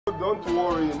Don't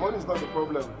worry, money is not the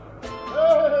problem. Hey!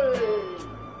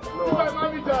 No, my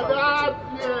manager, that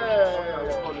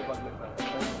yeah.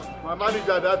 My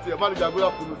manager, that yeah. Manager, good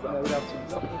afternoon, sir. Good afternoon.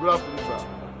 Good afternoon, sir.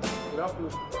 Good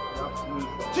afternoon. Good afternoon.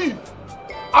 Chief,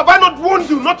 have I not warned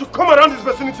you not to come around this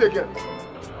vicinity again?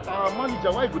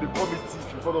 Manager, why you going to call me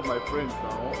thief in front of my friends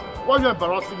now? Why are you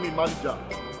embarrassing me, manager?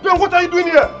 Then what are you doing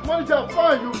here? Manager,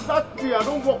 fine, you sacked me. I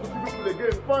don't work with you people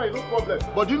again. Fine, no problem.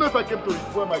 But do you know if I came to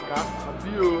repair my car?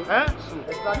 You. Eh?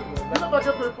 Exactly. Do you know if I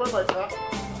came to repair my car?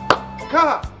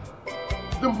 Car?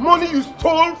 The money you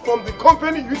stole from the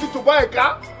company you used it to buy a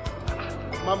car?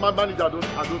 My manager, I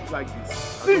don't like this.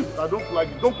 Thief? I don't like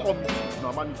it. Don't call me thief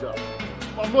now, manager.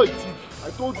 I'm not a thief. I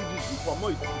told you this before. I'm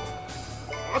not a thief.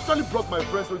 I actually brought my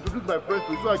friends to introduce my friends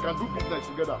to you so I can do business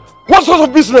together. What sort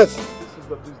of business? This is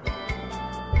the business.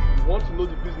 You want to know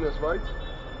the business, right?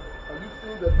 Are you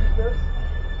seeing the business?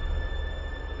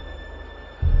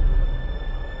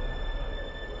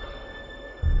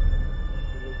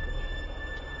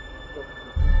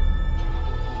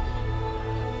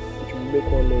 If you make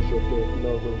one noise your head,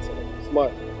 now go inside.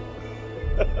 Smile.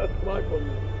 Smile for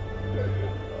me.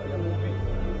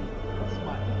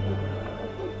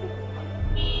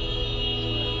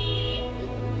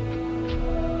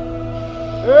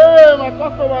 Hey, my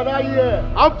customer that here.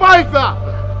 I'm fine, sir.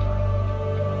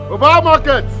 Over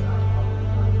market.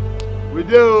 We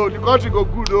do. The country go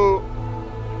good, oh.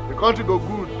 The country go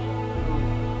good.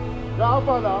 Yeah, how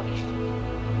far now?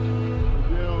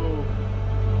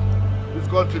 This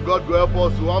country, God go help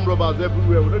us. Armed robbers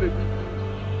everywhere. We know they beat.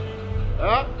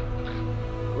 Huh?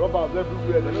 Robbers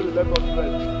everywhere. They know they let us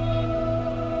rest.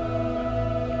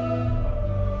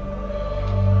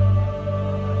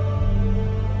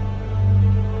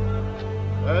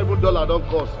 Even dollar don't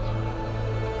cost.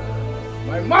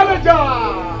 My manager!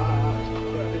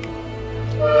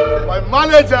 My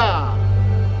manager!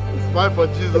 Smile for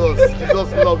Jesus. Jesus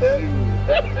loves you.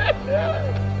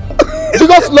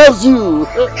 Jesus loves you.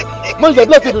 Manager,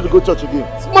 let's say you to go to church again.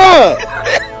 Smile!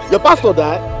 Your pastor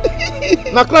died.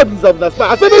 Now cry deserve that smile.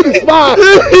 I said make you smile.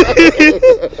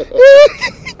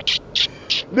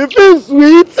 The film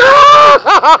sweet.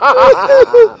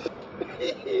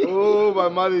 Oh, my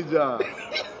manager.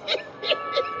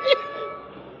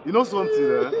 You know something,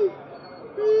 eh?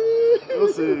 You know,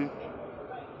 say,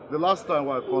 the last time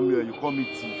when I come here, you call me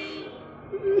thief.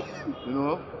 You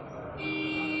know?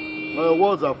 When your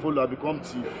words are full, I become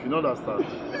thief. You know understand?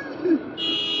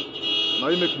 Now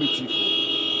you make me thief.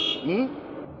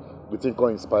 The thing can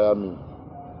inspire me.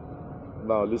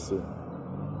 Now listen.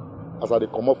 As I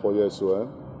come up for here, so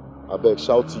I beg,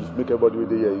 shout thief, make everybody with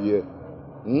the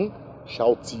ear.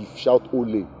 Shout thief, shout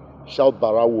ole, shout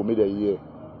barawo, make the ear.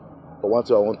 But one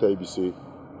thing I want to tell you, say,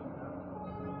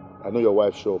 I know your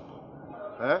wife's shop.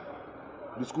 Eh?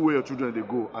 The school where your children they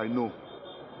go, I know.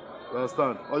 You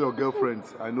understand? All your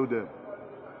girlfriends, I know them.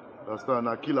 You understand?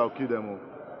 I'll kill them all.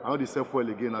 I know they sell fuel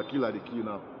again, I'll kill now.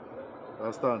 You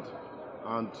understand?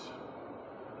 And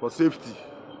for safety,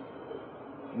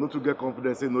 not to get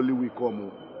confidence saying only we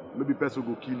come. Maybe person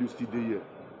go kill you still there here.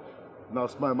 Now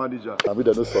smile manager. I mean,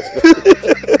 they no suspect.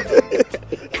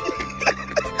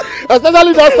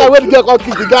 Especially that time when the girl come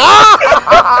kiss the guy.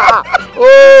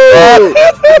 Oh,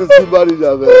 this is good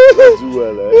manager, man. Do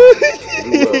well, eh? Do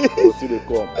well. We'll see they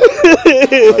come.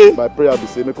 My prayer be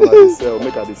say make una dey sell,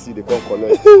 make I dey see they come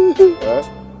collect. Eh?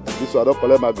 This one I don't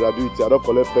collect my gratuity, I don't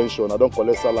collect pension, I don't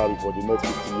collect salary for the next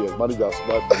 50 years. Manager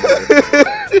smile for me.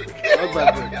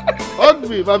 Hug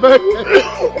me, my friend.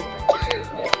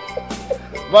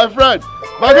 My friend.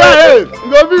 My guy, hey,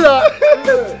 you go be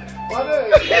here.